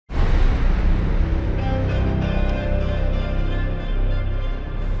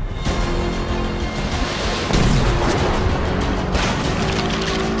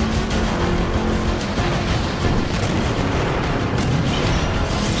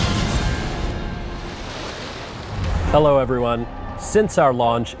Hello everyone. Since our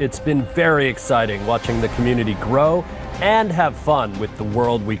launch, it's been very exciting watching the community grow and have fun with the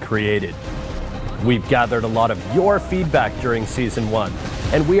world we created. We've gathered a lot of your feedback during Season 1,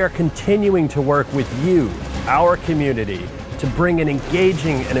 and we are continuing to work with you, our community, to bring an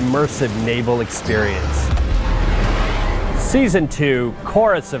engaging and immersive naval experience. Season 2,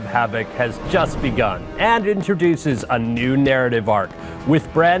 Chorus of Havoc, has just begun and introduces a new narrative arc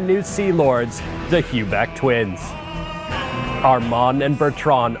with brand new Sea Lords, the Huback twins. Armand and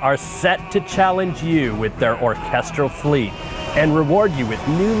Bertrand are set to challenge you with their orchestral fleet and reward you with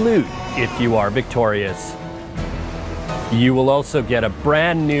new loot if you are victorious. You will also get a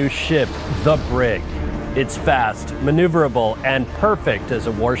brand new ship, the Brig. It's fast, maneuverable, and perfect as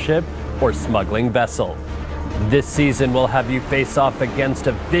a warship or smuggling vessel. This season will have you face off against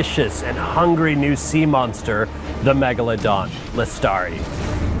a vicious and hungry new sea monster, the Megalodon, Lestari.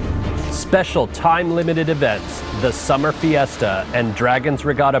 Special time-limited events, the Summer Fiesta and Dragon's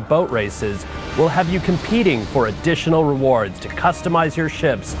Regatta boat races will have you competing for additional rewards to customize your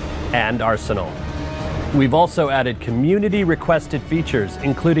ships and arsenal. We've also added community-requested features,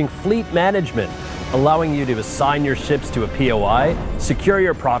 including fleet management, allowing you to assign your ships to a POI, secure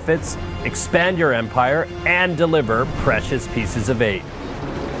your profits, expand your empire, and deliver precious pieces of aid.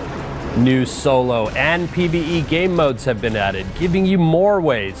 New solo and PvE game modes have been added, giving you more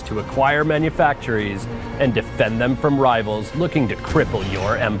ways to acquire manufactories and defend them from rivals looking to cripple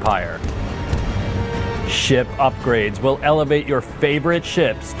your empire. Ship upgrades will elevate your favorite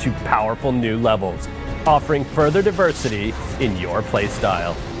ships to powerful new levels, offering further diversity in your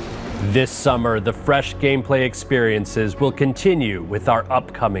playstyle. This summer, the fresh gameplay experiences will continue with our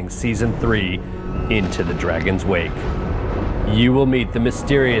upcoming Season 3, Into the Dragon's Wake. You will meet the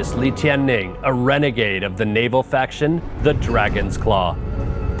mysterious Li Tianning, a renegade of the naval faction, the Dragon's Claw.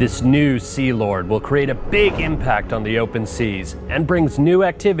 This new Sea Lord will create a big impact on the open seas and brings new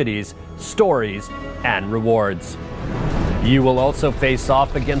activities, stories, and rewards. You will also face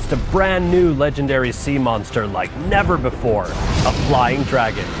off against a brand new legendary sea monster like never before, a flying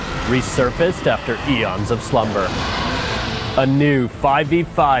dragon, resurfaced after eons of slumber. A new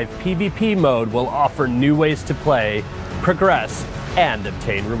 5v5 PvP mode will offer new ways to play, progress, and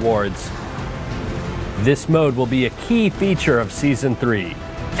obtain rewards. This mode will be a key feature of Season 3,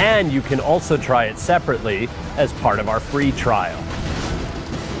 and you can also try it separately as part of our free trial.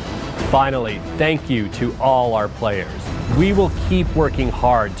 Finally, thank you to all our players. We will keep working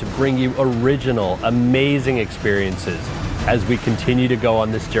hard to bring you original, amazing experiences as we continue to go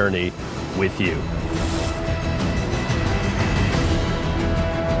on this journey with you.